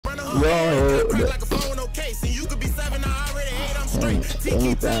Go ahead with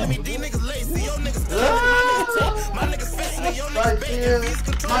that.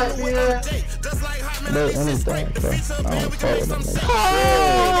 Anything, bro. I don't fuck with them.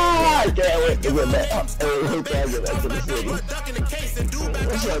 I can't wait to get back. Hey, we can't get back to the city.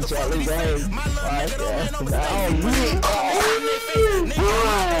 What's up, Charlie?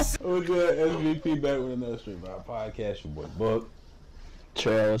 We're good. SVP back with another Straightvibes podcast. Your boy Buck.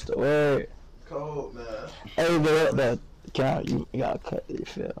 Trey, what's the word? Cold, man. Hey, but that count, you gotta cut it, you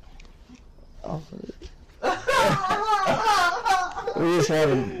feel? We just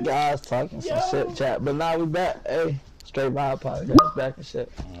having guys talking some shit chat, but now we back. Hey, Straightvibes podcast back and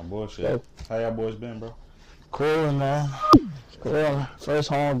shit. Bullshit. So, how y'all boys been, bro? Coolin', man. Cool. First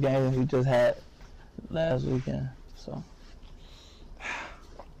home game we just had last weekend. So,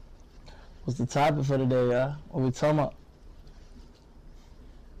 what's the topic for today, y'all? What we talking about?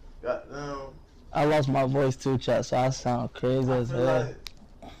 Goddamn. I lost my voice too, chat, so I sound crazy as hell. Like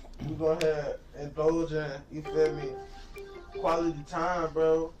you go ahead and indulge in, you feel me? Quality time,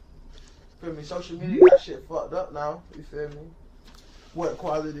 bro. Feel me? Social media got shit fucked up now. You feel me? What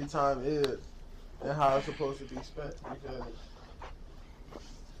quality time is and how it's supposed to be spent. You feel me?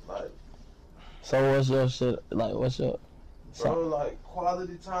 Like. So what's your shit? Like, what's your? Bro, like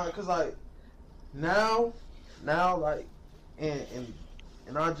quality time, cause like now, like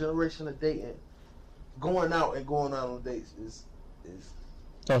in our generation of dating, going out on dates is.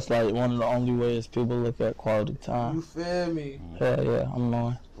 That's like one of the only ways people look at quality time. You feel me? Yeah, I'm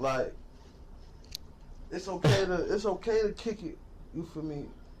knowing. Like, it's okay to kick it. You feel me?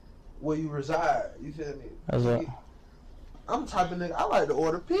 Where you reside. You feel me? That's right. I'm the type of nigga, I like to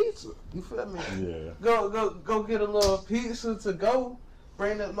order pizza. You feel me? Yeah. Go get a little pizza to go.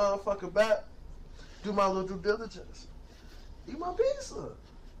 Bring that motherfucker back. Do my little due diligence. Eat my pizza.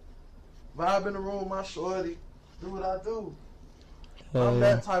 Vibe in the room with my shorty. Do what I do. I'm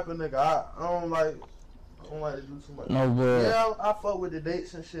that type of nigga. I don't like to do too much. No bro. Yeah, I fuck with the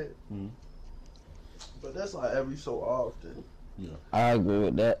dates and shit. But that's like every so often. Yeah. I agree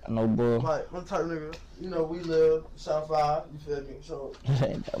with that. No bull. Like, I'm the type of nigga, you know, we live South 5, you feel me? So It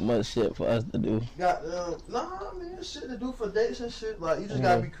ain't that much shit for us to do. Nah, man, shit to do for dates and shit. Like, you just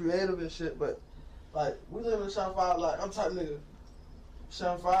gotta be creative and shit. But, like, we live in South 5, like, I'm the type of nigga,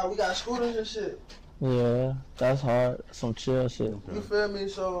 South 5, we got scooters and shit. Yeah, that's hard. Some chill shit. You feel me?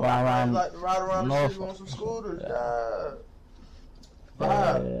 So, Ride I like to ride around the city on some scooters. Yeah.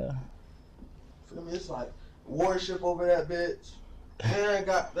 Vibe. Yeah. Feel me? It's like worship over that bitch. And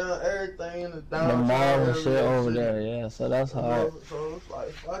got down everything in the The downtown mall and shit over city. there, yeah. So that's hard. So it's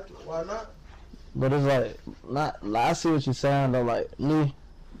like, fuck it, why not? But it's like, I see what you're saying though. Like me,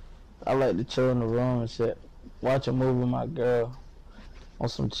 I like to chill in the room and shit. Watch a movie with my girl on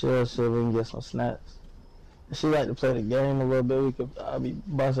some chill shit. We can get some snacks. She like to play the game a little bit. I'll be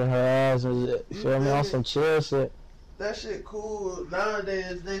busting her ass and shit. You feel me? On some chill shit. That shit cool.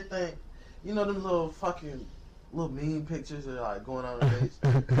 Nowadays they think, you know them little meme pictures of like going on dates.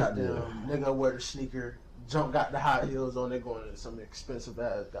 Goddamn nigga wear the sneaker, got the high heels on. They going to some expensive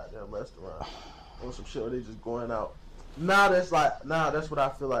ass goddamn restaurant or some shit. Or they just going out. Now that's what I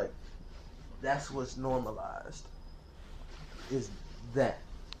feel like. That's what's normalized. Is that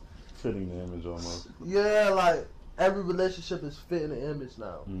Fitting the image almost. Yeah, like every relationship is fitting the image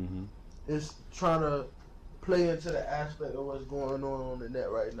now. Mm-hmm. It's trying to play into the aspect of what's going on the net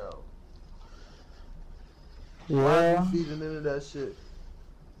right now. Yeah. Why are you feeding into that shit?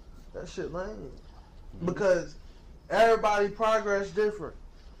 That shit lame. Because everybody progress different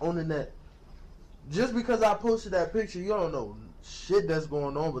on the net. Just because I posted that picture, you don't know shit that's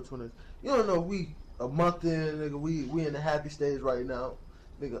going on between us. You don't know we a month in, nigga, we in the happy stage right now.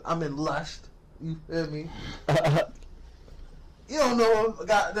 Nigga, I'm in lust. You feel me? You don't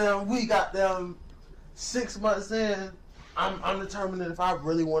know we goddamn 6 months in, I'm determining if I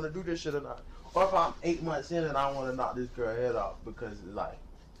really want to do this shit or not. Or if I'm 8 months in and I want to knock this girl head off because it's like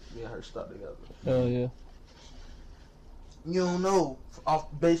me and her stuck together. Hell yeah. You don't know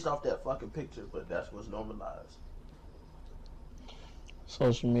based off that fucking picture, but that's what's normalized.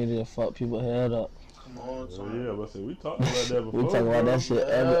 Social media fuck people head up. Come on, yeah, but we talked about that before. We talk about that shit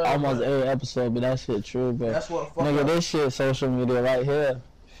almost every episode, but that shit true, bro. That's what fuck nigga, this shit social media right here.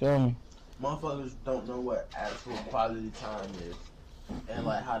 Feel me? Motherfuckers don't know what actual quality time is. And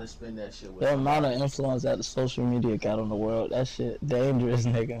like how to spend that shit with the amount of influence that the social media got on the world, that shit dangerous,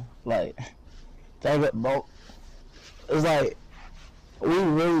 nigga. Like, take it, bro. It's like, we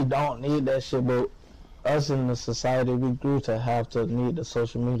really don't need that shit, but us in the society, we grew to have to need the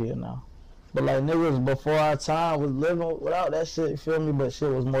social media now. But like niggas before our time was living without that shit, you feel me? But shit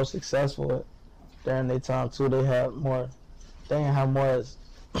was more successful during their time too. They had more, they didn't have more,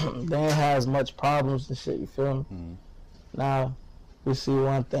 they didn't have as much problems and shit, you feel me? Mm-hmm. Now, we see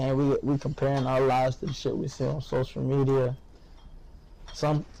one thing, we comparing our lives to the shit we see on social media.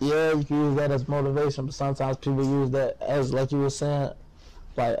 You can use that as motivation, but sometimes people use that as, like you were saying,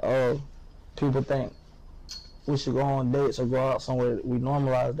 like, oh, people think we should go on dates or go out somewhere. We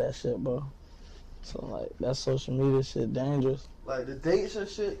normalize that shit, bro. So, like, that social media shit dangerous. Like, the dates and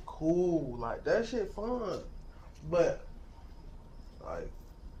shit, cool. Like, that shit fun. But, like,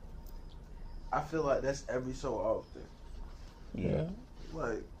 I feel like that's every so often. Yeah.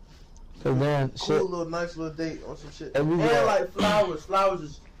 Like, Cause then, cool shit. little, nice little date on some shit. Every And, day. like, flowers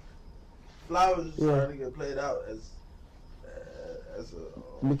is Yeah. starting to get played out as a...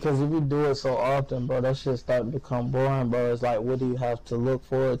 Because if you do it so often, bro, that shit start to become boring, bro. It's like, what do you have to look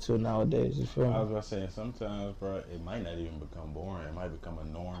forward to nowadays? You feel me? I was about to say, sometimes, bro, it might not even become boring. It might become a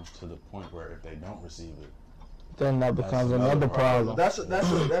norm to the point where if they don't receive it, Then that becomes another another problem. That's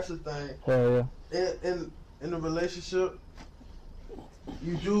the thing. Hell yeah. In a relationship,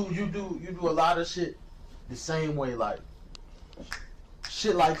 you do a lot of shit the same way, like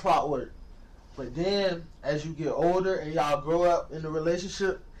shit like clockwork. But then as you get older and y'all grow up in the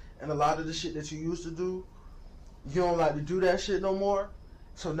relationship, and a lot of the shit that you used to do, you don't like to do that shit no more.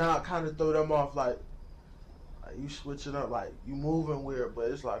 So now it kind of throw them off, like you switching up, like you moving weird.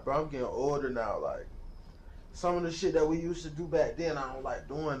 But it's like, bro, I'm getting older now. Like some of the shit that we used to do back then, I don't like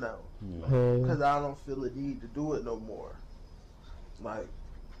doing now. Hell yeah. Because I don't feel the need to do it no more. Like,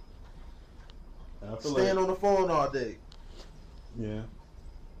 and I feel staying like, on the phone all day. yeah,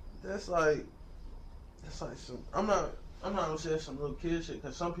 That's like some. I'm not gonna say some little kid shit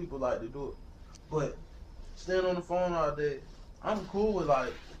because some people like to do it. But staying on the phone all day, I'm cool with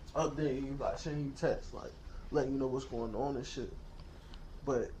like updating you, like sending you texts, like letting you know what's going on and shit.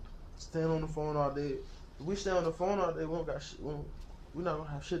 But staying on the phone all day, if we stay on the phone all day, we don't got shit. We're not gonna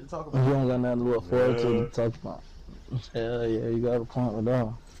have shit to talk You about. don't got nothing to look forward to talk about. Hell yeah, you got a point with that.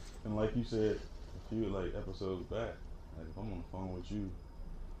 and like you said a few like episodes back, like if I'm on the phone with you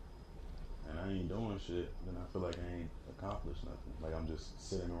and I ain't doing shit, then I feel like I ain't accomplished nothing. Like I'm just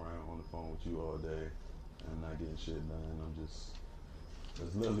sitting around on the phone with you all day and I'm not getting shit done.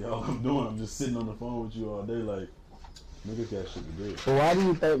 That's literally all I'm doing. I'm just sitting on the phone with you all day, like niggas got shit to do. So why do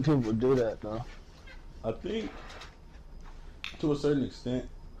you think people do that though? I think to a certain extent,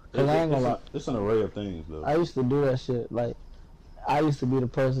 Cause I ain't gonna lie. it's an array of things though. I used to do that shit. Like, I used to be the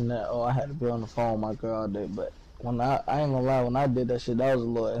person that, I had to be on the phone with my girl all day. But when I ain't gonna lie, when I did that shit, that was a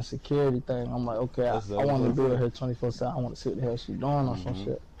little insecurity thing. I'm like, okay, I want to be with her 24/7. I want to see what the hell she's doing or some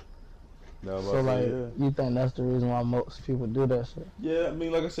shit. So like, you think that's the reason why most people do that shit? Yeah, I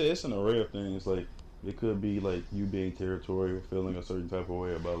mean, like I said, it's an array of things. Like, it could be like you being territorial, feeling a certain type of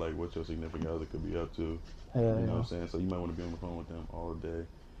way about like what your significant other could be up to. Hell You yeah. know what I'm saying? So you might want to be on the phone with them all day.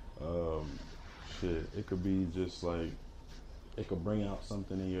 Shit, it could be just like, it could bring out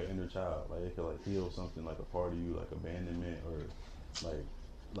something in your inner child. Like it could like heal something, like a part of you, like abandonment or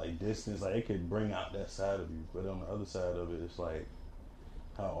like distance. Like it could bring out that side of you. But on the other side of it, it's like,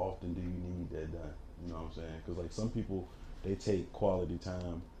 how often do you need that done? You know what I'm saying? Because like some people, they take quality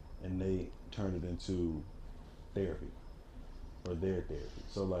time and they turn it into therapy or their therapy.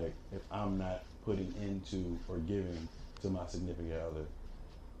 So like if I'm not putting into or giving to my significant other,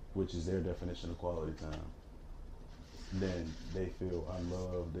 which is their definition of quality time, then they feel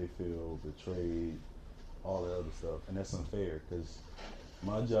unloved, they feel betrayed, all that other stuff. And that's unfair because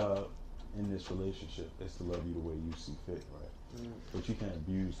my job in this relationship is to love you the way you see fit, right? But you can't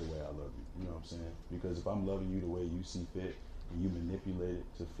abuse the way I love you. You know what I'm saying? Because if I'm loving you the way you see fit and you manipulate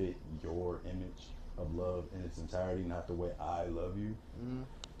it to fit your image of love in its entirety, not the way I love you,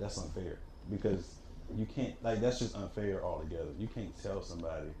 that's unfair. Because you can't, like, that's just unfair altogether. You can't tell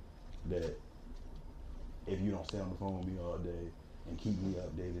somebody that if you don't stay on the phone with me all day and keep me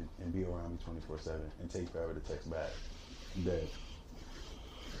updated and be around me 24/7 and take forever to text back, that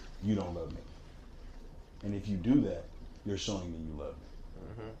you don't love me. And if you do that, you're showing me you love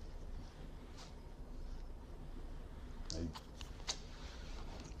me.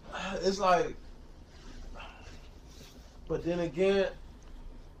 It's like, but then again,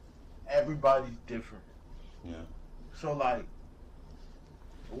 everybody's different. Yeah. So like,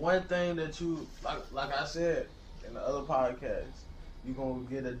 one thing that you like I said in the other podcast, you're gonna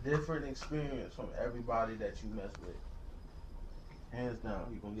get a different experience from everybody that you mess with. Hands down,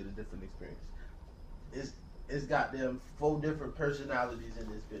 you're gonna get a different experience. It's got them 4 different personalities in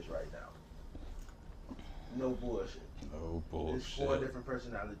this bitch right now. No bullshit. No There's bullshit. 4 different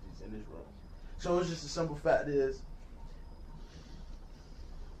personalities in this room. So it's just a simple fact is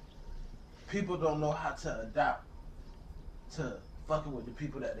people don't know how to adapt to fucking with the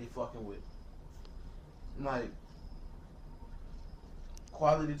people that they fucking with. Like,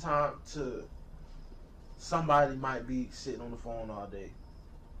 quality time to somebody might be sitting on the phone all day.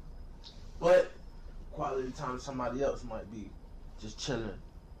 But quality time to somebody else might be just chilling.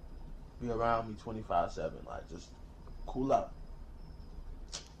 Be around me 24/7. Like, just cool out.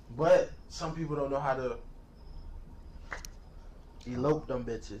 But some people don't know how to elope them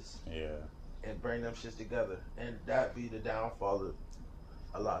bitches. Yeah. And bring them shits together. And that be the downfall of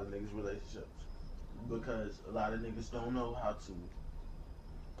a lot of niggas' relationships. Because a lot of niggas don't know how to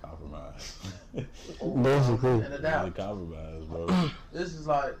compromise. Basically. And adapt. Really compromise, bro. This is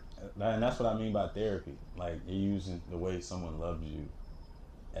like... And that's what I mean by therapy. Like, you're using the way someone loves you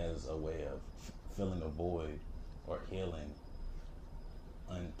as a way of filling a void or healing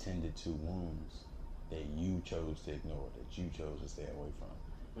untended to wounds that you chose to ignore, that you chose to stay away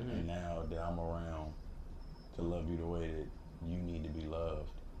from. Mm-hmm. And now that I'm around to love you the way that you need to be loved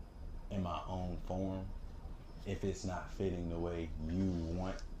in my own form, if it's not fitting the way you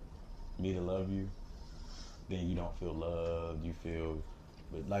want me to love you, then you don't feel loved. You feel,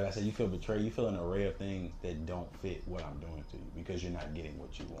 but like I said, you feel betrayed. You feel an array of things that don't fit what I'm doing to you because you're not getting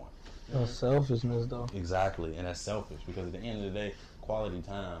what you want. That's selfishness, though. Exactly, and that's selfish because at the end of the day, quality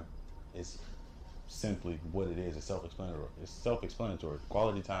time is simply what it is. It's self-explanatory. It's self-explanatory.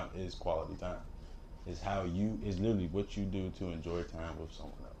 Quality time is quality time. It's how you. It's literally what you do to enjoy time with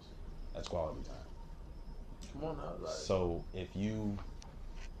someone else. That's quality time. Come on now, like. So if you,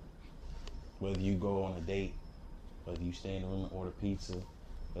 whether you go on a date, whether you stay in the room and order pizza,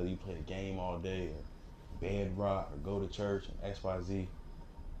 whether you play a game all day, or bed rock, or go to church and XYZ,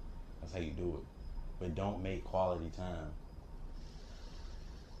 that's how you do it. But don't make quality time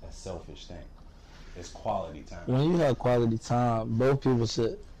a selfish thing. It's quality time. When you have quality time, both people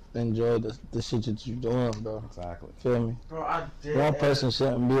should enjoy the shit that you're doing, bro. Exactly. Feel me? Bro, I did. One person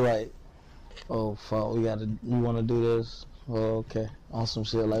shouldn't be like, oh fuck, you want to do this? Oh, okay, on some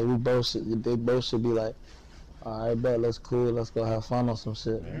shit. Like they both should be like, all right, bet, let's cool, let's go have fun on some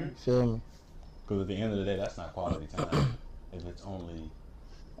shit. Mm-hmm. Feel me? Because at the end of the day, that's not quality time if it's only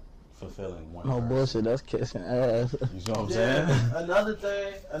fulfilling one person. Bullshit, that's kissing ass. You know what I'm saying?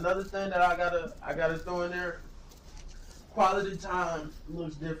 Another thing that I gotta throw in there. Quality time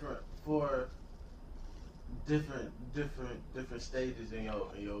looks different for different stages in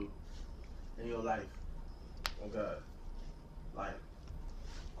your life. Oh God, like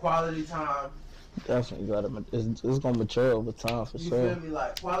quality time. Definitely it's gonna mature over time for sure. You feel me?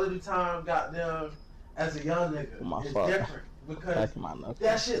 Like quality time, goddamn, as a young nigga, is different because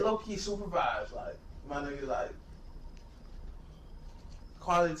that shit low key supervised. Like my nigga, like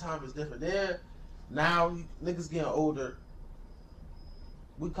quality time is different. Then now niggas getting older.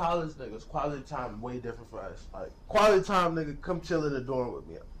 We college niggas, quality time way different for us. Like quality time, nigga, come chill in the dorm with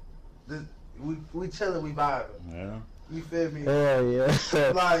me. We chilling, we vibing. Yeah. You feel me? Hell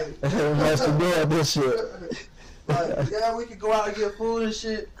yeah. Like that's the deal, this shit. Like, yeah, we can go out and get food and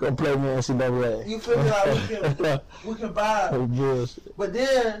shit. Go play me NCAA. You feel me? Like we can buy. Oh, but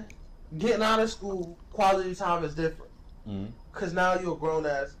then getting out of school, quality time is different. Mm-hmm. Cause now you're a grown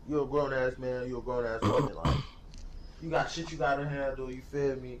ass man, you're a grown ass woman. Like you got shit you gotta handle. You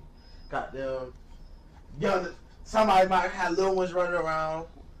feel me? Goddamn, young. Somebody might have little ones running around.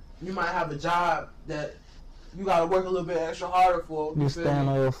 You might have a job that you gotta work a little bit extra harder for. You stand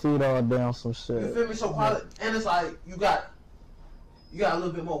on your feet all day on some shit. You feel me? So quality, and it's like you got a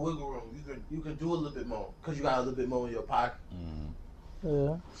little bit more wiggle room. You can do a little bit more because you got a little bit more in your pocket. Mm-hmm.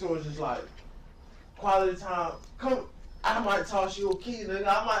 Yeah. So it's just like quality time. Come, I might toss you a key, nigga.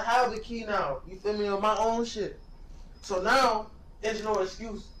 I might have the key now. You feel me? On my own shit. So now it's no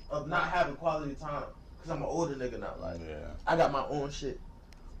excuse of not having quality time because I'm an older nigga now. Like I got my own shit.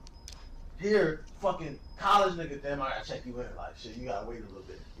 Here, fucking college nigga, damn, I gotta check you in. Like, shit, you gotta wait a little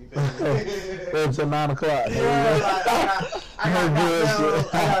bit. You feel me? Until 9 o'clock. Yeah, like,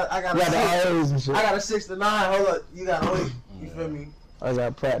 I got a 6 to 9. Hold up, you gotta wait. You feel me? I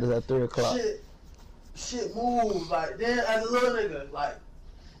got practice at 3 o'clock. Shit moves. Like, then as a little nigga, like,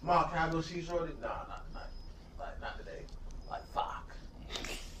 Mom, can I go see Shorty? Nah, not today. Like, fuck.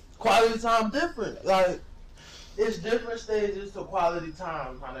 Quality time different. Like, it's different stages to quality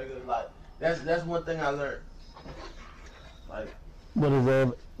time, my nigga. Like, that's one thing I learned. Like,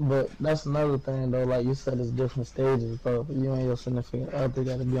 but that's another thing though. Like you said, it's different stages, bro. But you and your significant other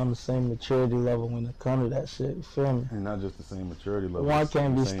got to be on the same maturity level when it comes to that shit. You feel me? And not just the same maturity level. One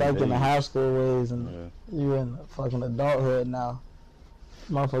can't be stuck in the high school ways, and you in the fucking adulthood now.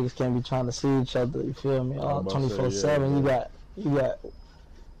 motherfuckers can't be trying to see each other. You feel me? All 24/7. You got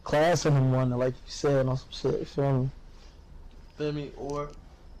class in the morning, like you said, on some shit. You feel me? Feel me? Or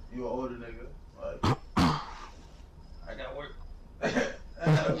you an older nigga, like I got work.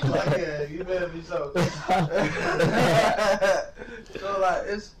 Like, yeah, you feel me? So, so like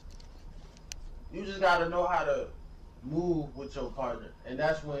it's you just gotta know how to move with your partner, and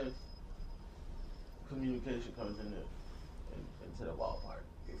that's when communication comes into the ballpark.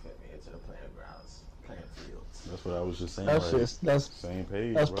 You feel me? Into the playing grounds, playing fields. That's what I was just saying. That's like, just that's same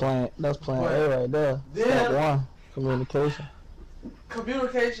page. that's bro. playing But A right there. then- Step one, communication.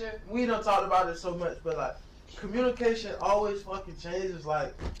 Communication, we don't talk about it so much, but like communication always fucking changes.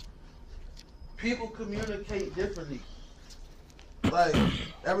 Like people communicate differently. Like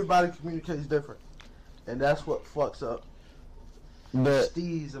everybody communicates different, and that's what fucks up the But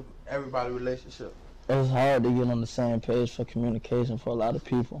steez of everybody's relationship. it's hard to get on the same page for communication for a lot of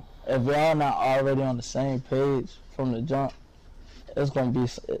people. If y'all not already on the same page from the jump, it's gonna be.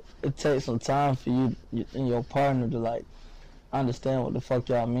 It takes some time for you and your partner to like understand what the fuck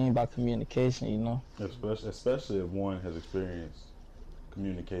y'all mean by communication. You know. Especially if one has experienced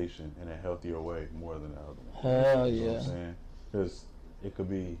communication in a healthier way more than the other one. Hell You know yeah. what I'm saying? Because it could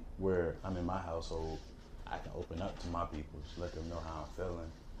be where I'm in my household, I can open up to my people, just let them know how I'm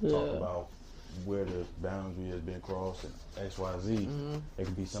feeling, talk Yeah. about where the boundary has been crossed and X, Y, Z. Mm-hmm. It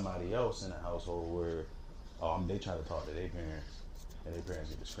could be somebody else in the household where they try to talk to their parents and their parents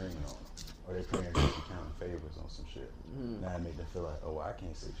get to screaming on them. Or their parents get to counting favors on some shit. Mm-hmm. Now it make them feel like, oh, I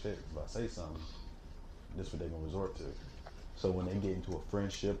can't say shit. If I say something, this is what they're going to resort to. So when they get into a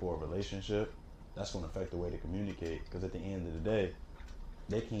friendship or a relationship, that's going to affect the way they communicate. Because at the end of the day,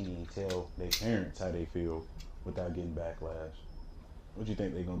 they can't even tell their parents how they feel without getting backlash. What you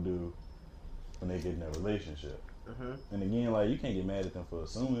think they're going to do when they get in that relationship? Mm-hmm. And again, like, you can't get mad at them for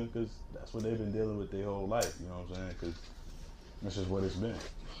assuming, because that's what they've been dealing with their whole life. You know what I'm saying? Because that's just what it's been.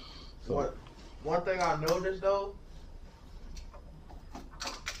 So, One thing I noticed though,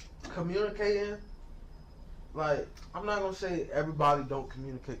 communicating, like I'm not gonna say everybody don't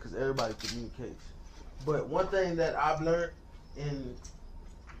communicate because everybody communicates, but one thing that I've learned in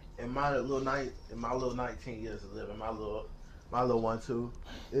my little 19 years of living, my little 1-2,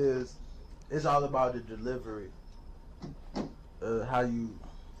 is it's all about the delivery, how you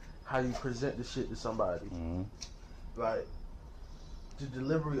present the shit to somebody. mhm. Like the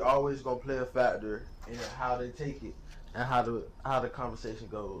delivery always gonna play a factor in how they take it and how the conversation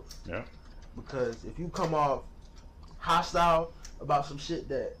goes. Yeah. Because if you come off hostile about some shit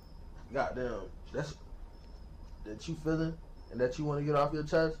that goddamn that you feeling and that you want to get off your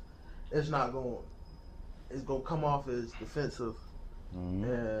chest, it's gonna come off as defensive. Mhm.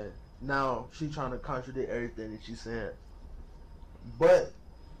 And now she trying to contradict everything that she's saying. But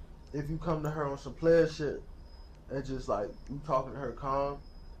if you come to her on some player shit, and just like you talking to her calm,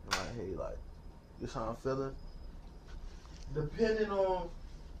 and like, hey, like, this how I'm feeling. Depending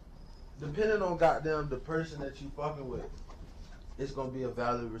on goddamn the person that you fucking with, it's gonna be a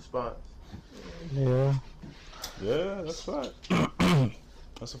valid response. Yeah. Yeah, that's a fact.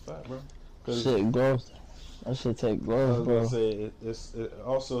 That's a fact, bro. 'Cause Shit, growth. That shit take I growth, was bro. gonna say it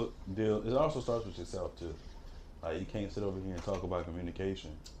also starts with yourself too. Like, you can't sit over here and talk about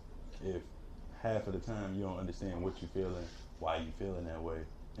communication if half of the time you don't understand what you're feeling, why you feeling that way,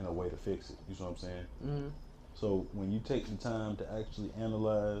 and a way to fix it. You know what I'm saying? Mm-hmm. So when you take the time to actually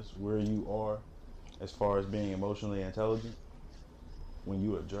analyze where you are as far as being emotionally intelligent, when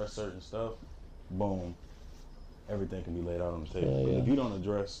you address certain stuff, boom, everything can be laid out on the table. Yeah, But yeah. if you don't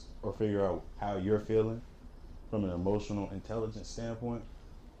address or figure out how you're feeling from an emotional intelligence standpoint,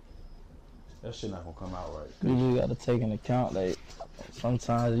 that shit not gonna come out right. You just gotta take into account that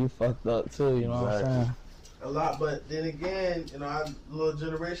sometimes you fucked up too, you know what I'm Exactly. saying? A lot, but then again, our little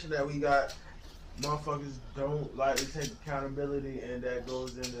generation that we got, motherfuckers don't like to take accountability, and that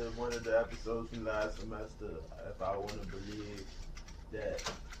goes into one of the episodes from last semester. If I want to believe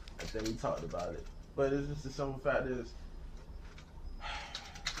that, I think we talked about it. But it's just the simple fact is,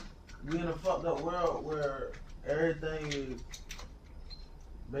 we in a fucked up world where everything is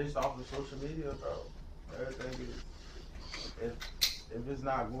based off of social media, bro. Everything is. If it's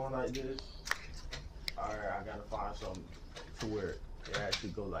not going like this, alright, I gotta find something to where it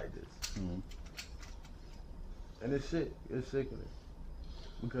actually go like this. Mm-hmm. And it's sickening.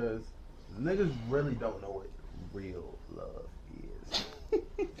 Because niggas really don't know what real love is.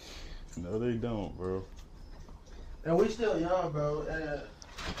 No, they don't, bro. And we still young, bro. And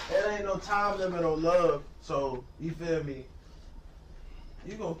it ain't no time limit on love. So, you feel me?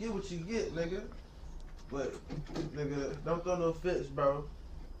 You gonna get what you get, nigga. But, nigga, don't throw no fits, bro.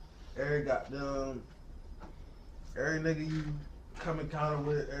 every goddamn, every nigga you come encounter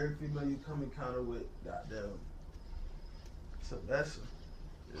with, every female you come encounter with, goddamn. So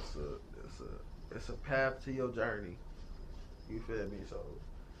it's a path to your journey. You feel me? So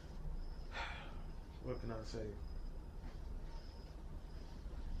what can I say?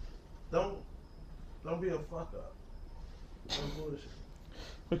 Don't be a fuck up. Don't bullshit.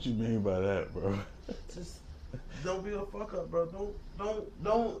 What you mean by that, bro? Just don't be a fuck up, bro.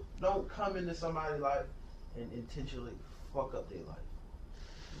 Don't come into somebody's life and intentionally fuck up their life.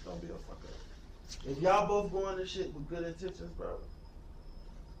 Just don't be a fuck up. If y'all both going to shit with good intentions, bro,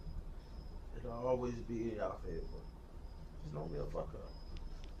 it'll always be in y'all favor. Just don't be a fuck up.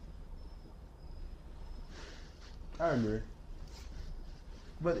 I agree.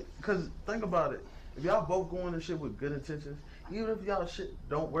 But, cause think about it. If y'all both going to shit with good intentions, even if y'all shit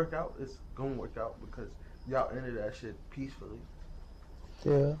don't work out, it's gonna work out because y'all ended that shit peacefully.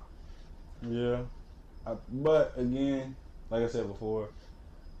 Yeah. Yeah. But again, like I said before,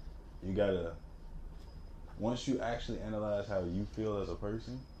 you gotta, once you actually analyze how you feel as a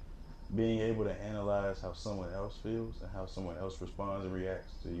person, being able to analyze how someone else feels and how someone else responds and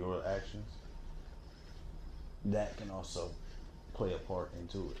reacts to your actions, that can also play a part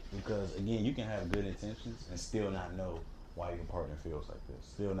into it. Because again, you can have good intentions and still not know why your partner feels like this.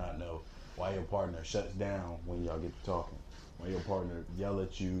 Still not know why your partner shuts down when y'all get to talking. Why your partner yell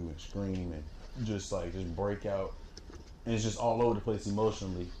at you and scream and just break out. And it's just all over the place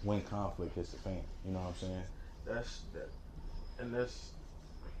emotionally when conflict hits the fan. You know what I'm saying? That's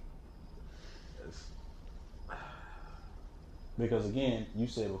because again, you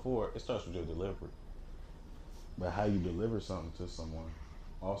said before, it starts with your delivery. But how you deliver something to someone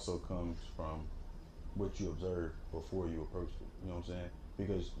also comes from what you observed before you approached it. You know what I'm saying?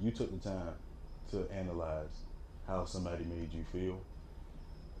 Because you took the time to analyze how somebody made you feel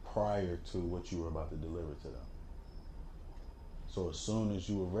prior to what you were about to deliver to them. So as soon as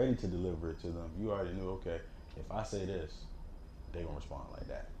you were ready to deliver it to them, you already knew, okay, if I say this, they're going to respond like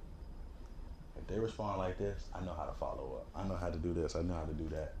that. If they respond like this, I know how to follow up. I know how to do this. I know how to do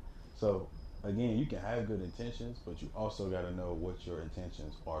that. So again, you can have good intentions, but you also got to know what your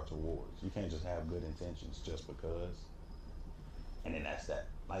intentions are towards. You can't just have good intentions just because, and then that's that.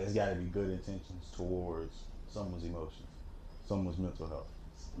 Like, it's got to be good intentions towards someone's emotions, someone's mental health,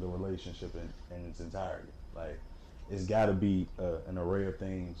 the relationship in its entirety. Like, it's got to be an array of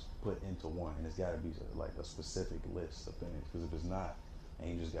things put into one, and it's got to be like a specific list of things. Because if it's not, and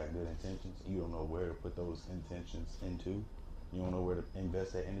you just got good intentions, you don't know where to put those intentions into, you don't know where to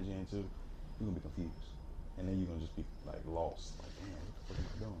invest that energy into, you're gonna be confused, and then you're gonna just be like lost. Like, damn, what the fuck am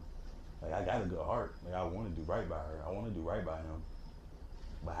I doing? Like, I got a good heart. Like, I want to do right by her. I want to do right by him.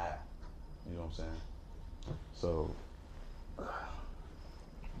 But how? You know what I'm saying? So,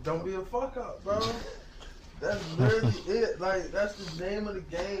 don't be a fuck up, bro. That's literally it. Like, that's the name of the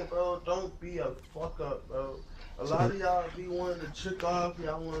game, bro. Don't be a fuck up, bro. A lot of y'all be wanting to trick off.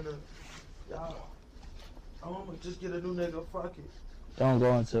 I'm gonna just get a new nigga. Fuck it. Don't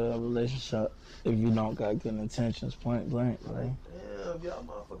go into a relationship if you don't got good intentions, point blank, bro. Damn, y'all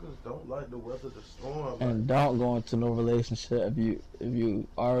motherfuckers don't like to weather the storm. And don't go into no relationship if you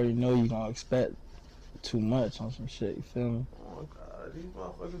already know you're gonna expect too much on some shit. You feel me? Oh my god, these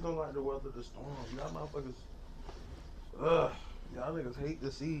motherfuckers don't like to weather the storm. Y'all motherfuckers, y'all niggas hate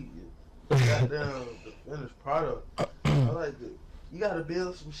to see goddamn the finished product. I like it. You gotta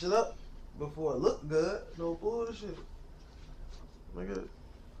build some shit up before it look good. No bullshit. Nigga,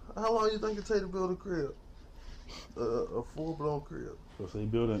 how long you think it take to build a crib? A full blown crib. so they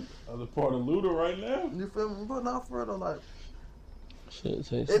building other part of Luda right now. You feel me? But not for real, like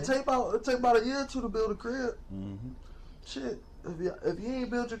Shit, it take about a year or two to build a crib. Mm-hmm. Shit, if you ain't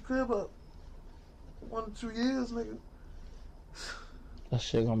built your crib up 1 to 2 years, nigga. that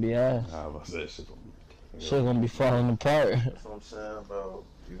shit gonna be ass. I was that shit gonna be. Shit gonna be falling apart. That's what I'm saying, bro.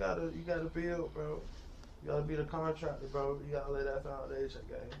 You gotta build, bro. You gotta be the contractor, bro. You gotta lay that foundation,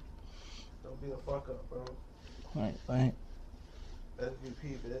 gang. Don't be a fuck up, bro. Right.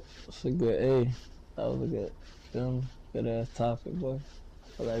 SVP, bitch. That's a good A. That was a good film. Good ass topic, boy. I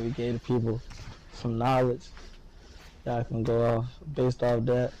feel like we gave the people some knowledge. Y'all can go off based off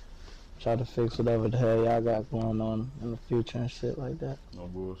that. Try to fix whatever the hell y'all got going on in the future and shit like that. No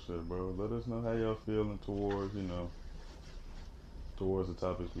bullshit, bro. Let us know how y'all feeling towards, towards the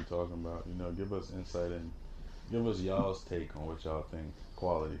topics we talking about. Give us insight and give us y'all's take on what y'all think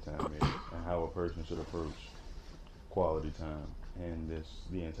quality time is and how a person should approach quality time and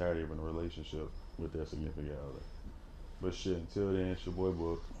the entirety of a relationship with their significant other. But shit, until then, it's your boy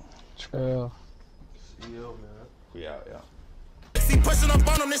Book. Trail. See you, man. We out, y'all. pushing up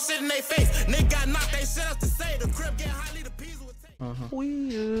on them, this shit in their face. Nigga got knocked, they shit us to say. The crib get highly, the peas will take.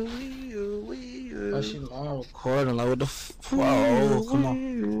 Oh, she long recording. Like, what the oh, come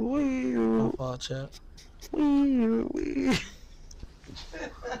on. My fault, chat.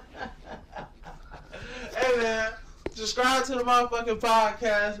 Hey, man. Subscribe to the motherfucking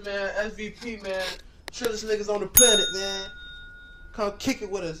podcast, man. SVP, man. Trillest niggas on the planet, man. Come kick it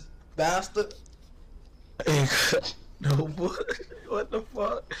with us, bastard. No, what the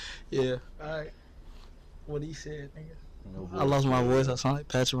fuck? Yeah, alright. What he said, nigga. No I lost my voice. I sound like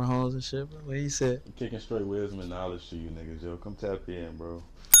Patrick Mahomes and shit, but what he said. I'm kicking straight wisdom and knowledge to you niggas, yo. Come tap in, bro.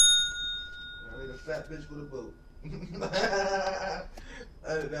 I need a fat bitch with a boot.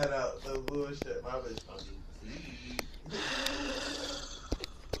 Edit that out. No bullshit. My bitch funky.